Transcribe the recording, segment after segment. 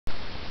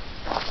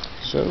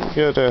So we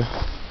got the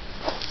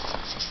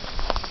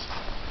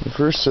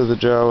first of the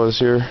jawas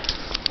here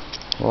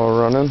all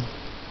running.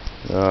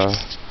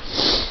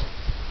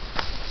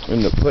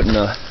 Ended up putting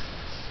a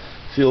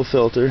fuel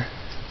filter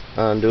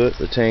onto it.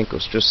 The tank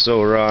was just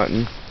so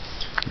rotten.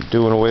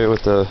 Doing away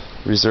with the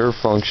reserve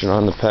function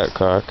on the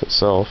petcock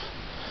itself.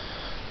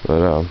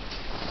 But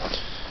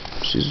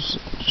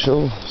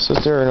she'll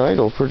sit there and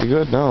idle pretty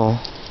good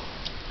now.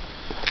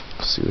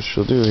 Let's see what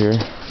she'll do here.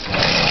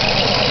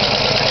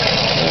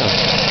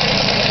 Yeah.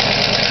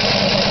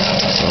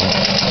 So,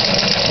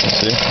 let's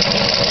see.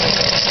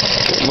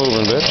 Get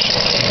moving, bitch.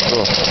 Let's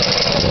go.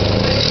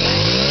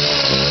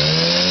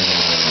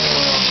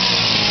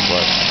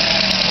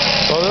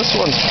 So this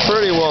one's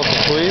pretty well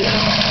complete.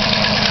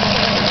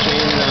 The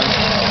chain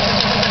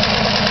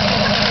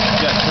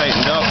got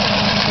tightened up.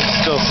 It's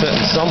still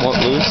sitting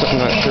somewhat loose. I'm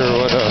not sure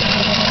what.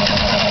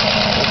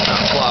 It's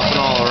not flopping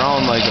all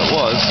around like it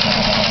was.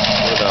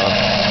 But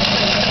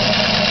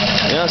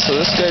yeah, so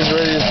this guy's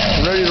ready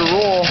to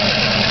roll.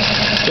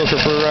 Took her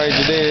for a ride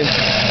today.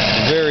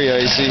 Very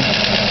icy.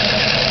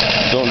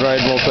 Don't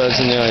ride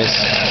mopeds in the ice.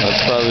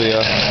 That's probably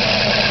a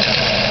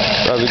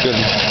good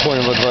point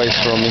of advice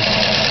from me.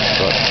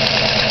 But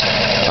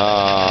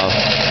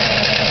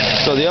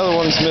so the other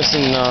one's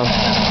missing.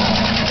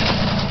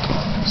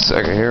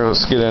 Second here,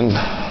 let's get in.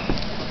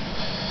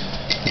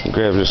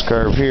 Grab this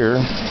carb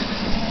here.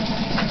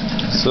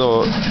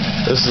 So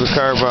this is the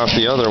carb off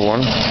the other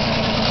one,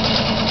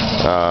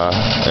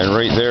 and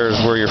right there is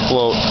where your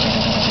float,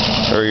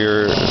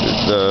 or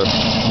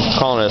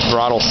calling it a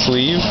throttle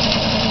sleeve.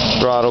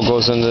 Throttle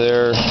goes into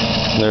there.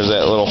 And there's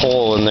that little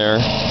hole in there.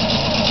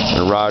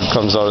 The rod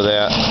comes out of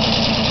that,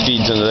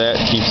 feeds into that,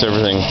 keeps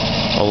everything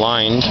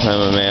aligned. I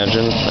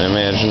imagine.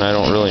 I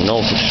don't really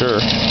know for sure,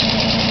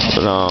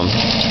 but I'll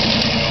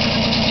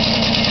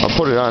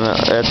put it on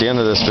at the end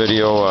of this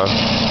video.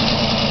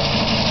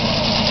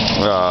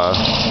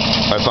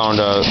 I found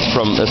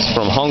it's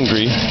from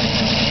Hungary,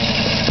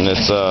 and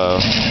it's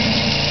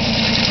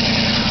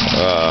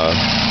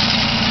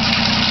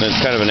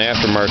kind of an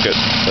aftermarket.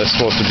 That's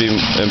supposed to be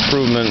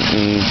improvement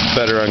and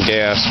better on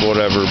gas,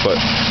 whatever. But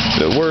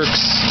if it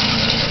works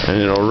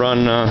and it'll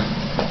run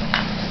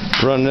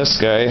this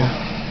guy,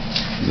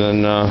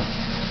 then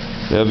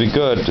it'll be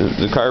good.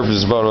 The carb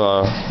is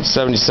about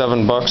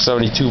 $77,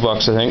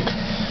 $72 I think.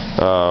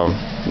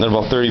 Then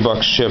about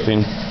 $30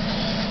 shipping.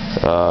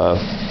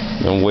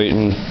 I'm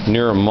waiting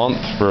near a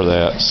month for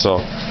that,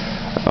 so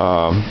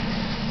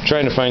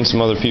trying to find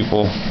some other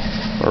people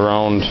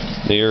around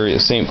the area,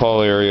 St.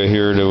 Paul area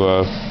here,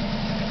 to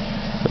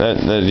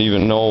that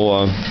even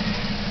know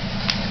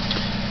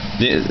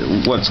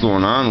what's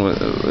going on with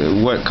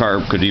what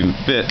carb could even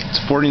fit. It's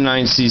a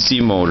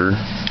 49cc motor,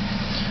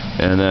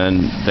 and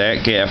then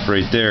that gap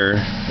right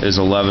there is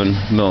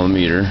 11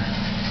 millimeter.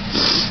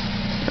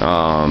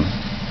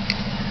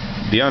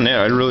 Beyond that,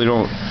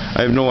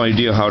 I have no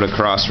idea how to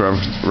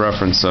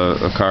cross-reference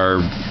a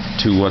carb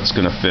to what's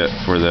going to fit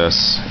for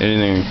this,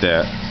 anything like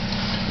that.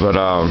 But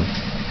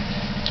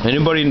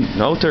anybody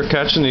out there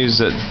catching these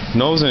that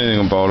knows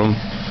anything about them,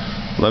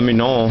 let me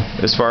know.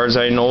 As far as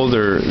I know,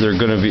 they're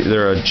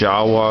a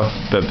Jawa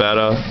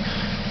Babetta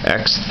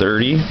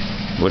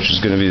X30, which is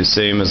going to be the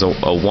same as a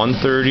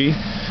 130,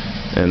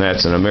 and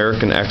that's an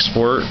American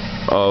export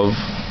of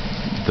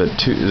the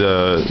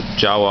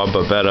Jawa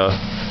Babetta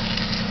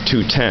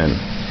 210.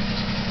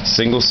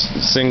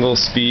 Single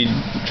speed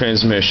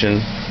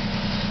transmission.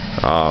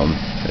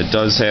 It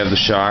does have the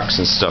shocks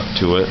and stuff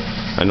to it.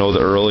 I know the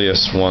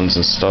earliest ones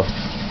and stuff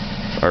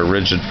are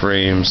rigid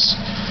frames.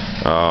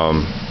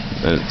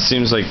 And it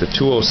seems like the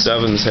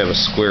 207s have a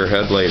square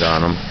headlight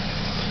on them.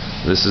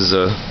 This is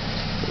the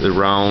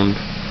round.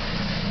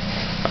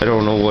 I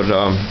don't know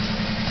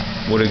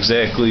what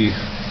exactly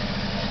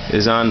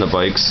is on the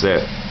bikes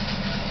that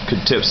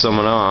could tip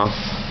someone off.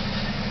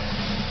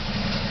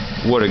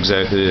 What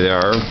exactly they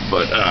are,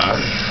 but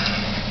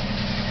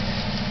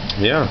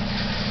yeah.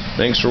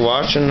 Thanks for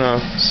watching.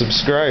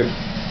 Subscribe.